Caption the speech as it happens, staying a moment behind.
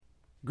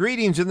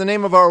Greetings in the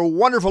name of our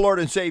wonderful Lord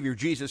and Savior,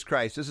 Jesus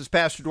Christ. This is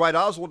Pastor Dwight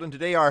Oswald, and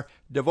today our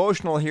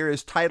devotional here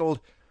is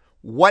titled,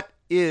 What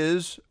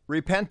is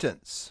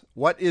Repentance?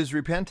 What is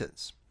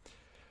repentance?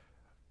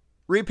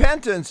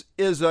 Repentance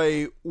is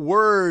a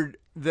word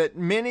that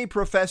many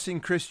professing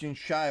Christians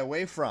shy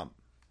away from.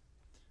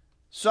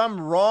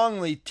 Some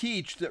wrongly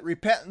teach that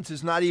repentance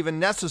is not even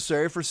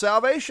necessary for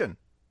salvation.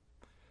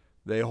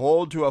 They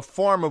hold to a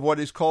form of what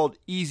is called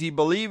easy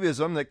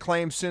believism that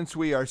claims since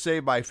we are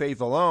saved by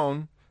faith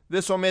alone,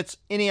 this omits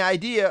any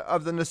idea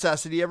of the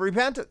necessity of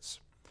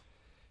repentance.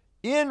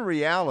 In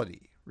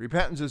reality,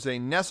 repentance is a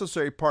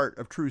necessary part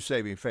of true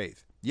saving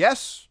faith.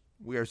 Yes,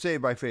 we are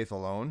saved by faith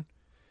alone,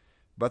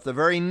 but the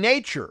very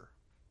nature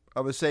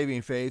of a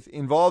saving faith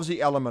involves the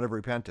element of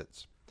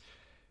repentance.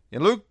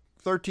 In Luke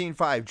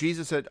 13:5,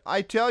 Jesus said,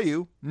 I tell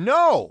you,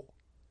 no,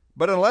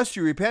 but unless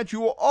you repent,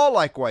 you will all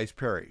likewise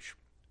perish.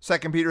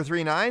 2 Peter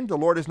 3:9, the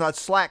Lord is not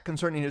slack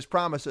concerning his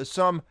promise, as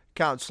some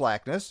count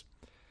slackness,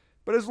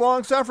 but is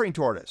long-suffering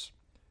toward us,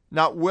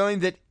 not willing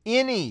that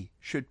any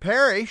should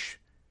perish,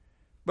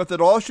 but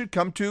that all should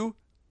come to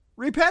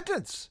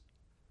repentance.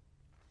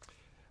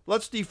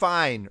 Let's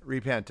define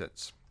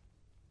repentance.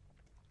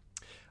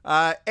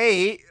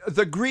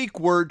 The Greek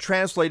word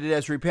translated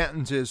as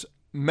repentance is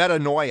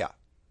metanoia.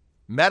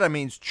 Meta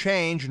means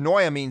change,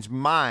 noia means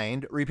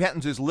mind.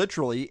 Repentance is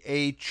literally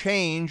a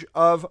change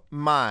of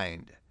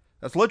mind.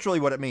 That's literally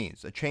what it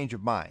means, a change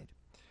of mind.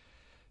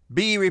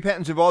 B,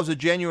 repentance involves a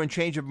genuine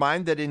change of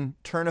mind that in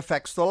turn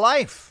affects the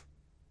life.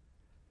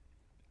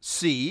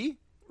 C,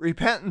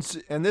 repentance,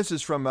 and this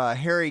is from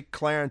Harry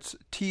Clarence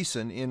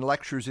Thiessen in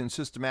Lectures in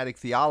Systematic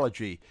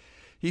Theology.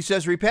 He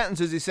says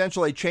repentance is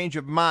essentially a change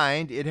of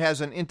mind. It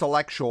has an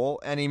intellectual,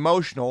 an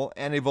emotional,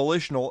 and a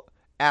volitional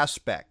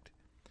aspect.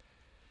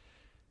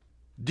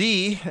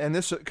 D, and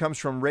this comes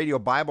from Radio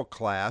Bible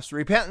Class,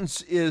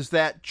 repentance is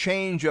that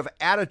change of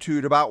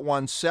attitude about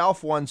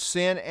oneself, one's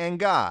sin, and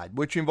God,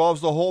 which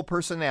involves the whole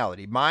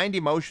personality, mind,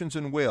 emotions,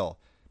 and will.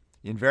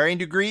 In varying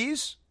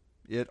degrees,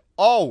 it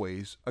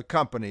always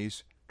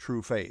accompanies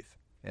true faith.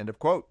 End of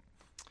quote.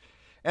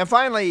 And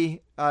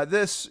finally,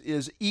 this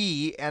is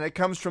E, and it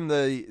comes from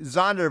the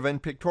Zondervan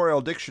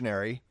Pictorial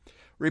Dictionary.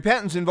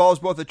 Repentance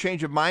involves both a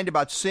change of mind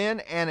about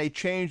sin and a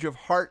change of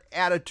heart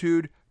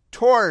attitude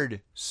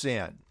toward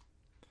sin.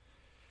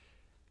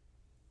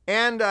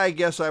 And I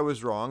guess I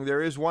was wrong.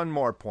 There is one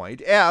more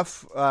point.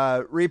 F,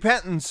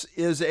 repentance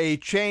is a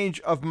change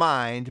of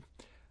mind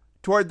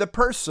toward the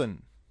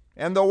person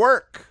and the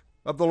work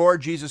of the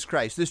Lord Jesus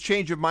Christ. This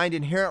change of mind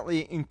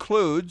inherently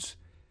includes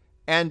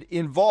and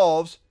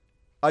involves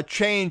a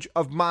change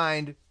of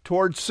mind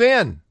toward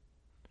sin.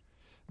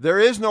 There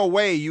is no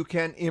way you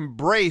can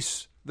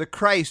embrace the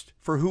Christ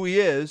for who he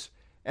is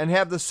and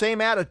have the same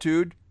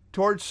attitude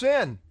toward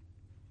sin.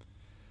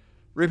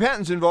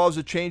 Repentance involves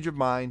a change of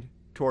mind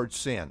towards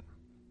sin.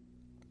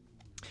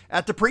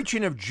 At the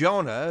preaching of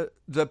Jonah,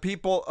 the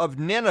people of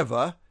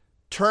Nineveh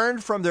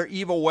turned from their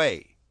evil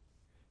way.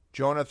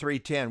 Jonah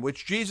 3:10,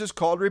 which Jesus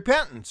called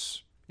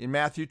repentance in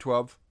Matthew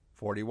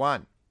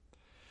 12:41.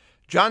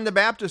 John the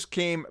Baptist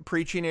came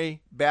preaching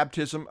a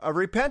baptism of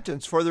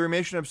repentance for the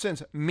remission of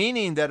sins,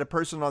 meaning that a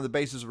person on the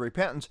basis of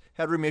repentance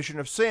had remission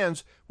of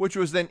sins, which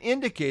was then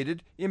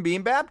indicated in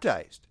being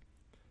baptized.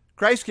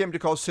 Christ came to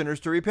call sinners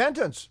to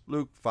repentance,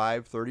 Luke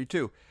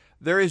 5:32.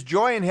 There is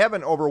joy in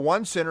heaven over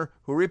one sinner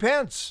who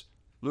repents,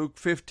 Luke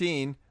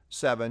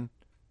 15:7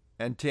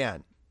 and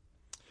 10.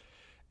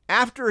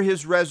 After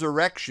his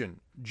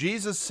resurrection,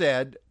 Jesus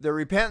said that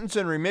repentance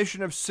and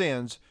remission of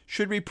sins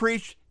should be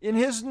preached in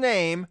his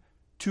name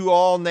to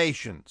all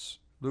nations,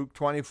 Luke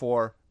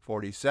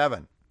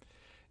 24:47.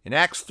 In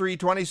Acts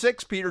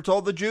 3:26, Peter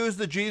told the Jews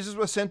that Jesus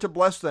was sent to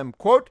bless them,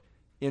 quote,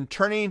 in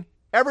turning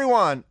every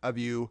one of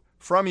you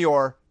from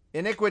your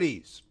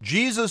iniquities.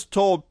 Jesus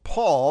told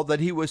Paul that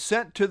he was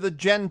sent to the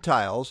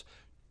Gentiles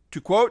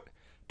to, quote,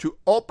 to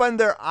open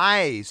their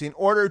eyes in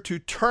order to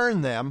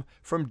turn them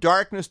from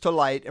darkness to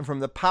light and from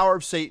the power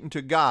of Satan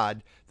to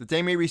God, that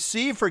they may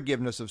receive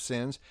forgiveness of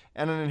sins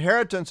and an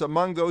inheritance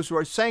among those who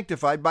are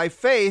sanctified by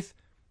faith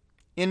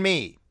in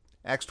me.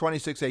 Acts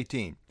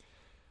 26:18.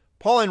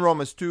 Paul in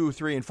Romans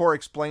 2:3 and 4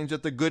 explains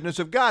that the goodness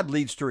of God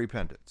leads to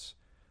repentance.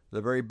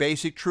 The very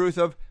basic truth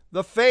of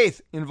the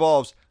faith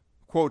involves,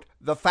 quote,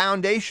 the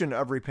foundation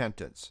of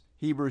repentance,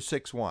 Hebrews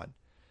 6:1.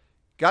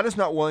 God is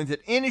not willing that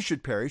any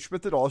should perish,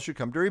 but that all should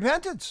come to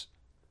repentance.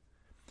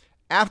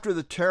 After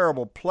the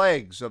terrible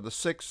plagues of the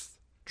sixth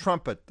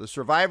trumpet, the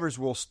survivors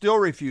will still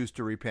refuse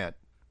to repent,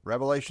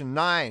 Revelation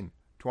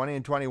 9:20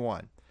 and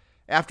 21.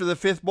 After the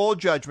fifth bowl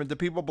judgment, the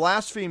people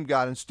blaspheme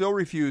God and still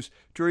refuse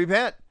to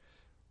repent,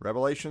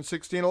 Revelation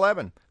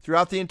 16:11.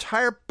 Throughout the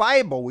entire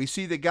Bible, we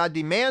see that God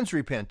demands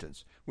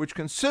repentance, which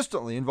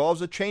consistently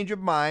involves a change of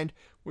mind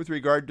with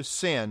regard to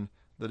sin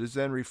that is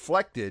then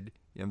reflected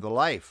in the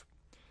life.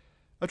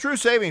 A true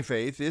saving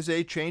faith is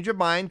a change of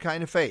mind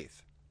kind of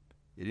faith.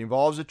 It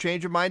involves a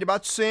change of mind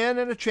about sin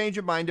and a change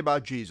of mind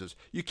about Jesus.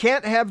 You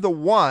can't have the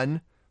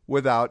one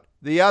without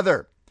the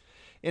other.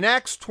 In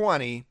Acts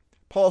 20,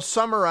 Paul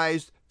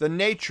summarized the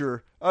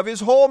nature of his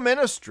whole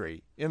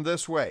ministry in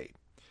this way.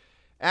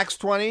 Acts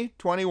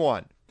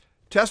 20:21,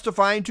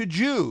 testifying to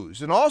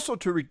Jews and also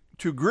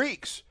to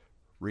Greeks,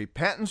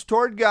 repentance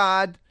toward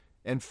God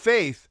and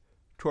faith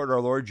toward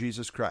our Lord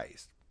Jesus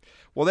Christ.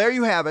 Well, there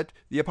you have it.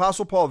 The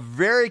Apostle Paul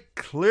very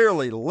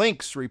clearly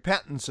links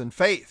repentance and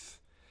faith,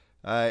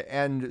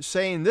 and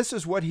saying this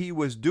is what he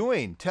was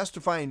doing,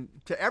 testifying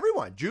to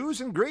everyone, Jews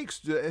and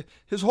Greeks.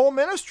 His whole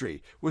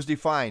ministry was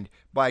defined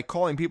by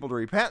calling people to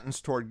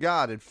repentance toward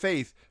God and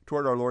faith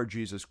toward our Lord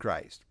Jesus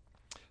Christ.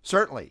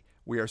 Certainly,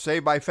 we are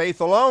saved by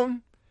faith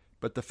alone,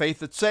 but the faith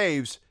that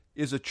saves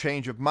is a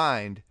change of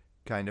mind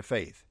kind of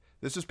faith.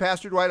 This is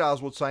Pastor Dwight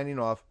Oswald signing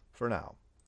off for now.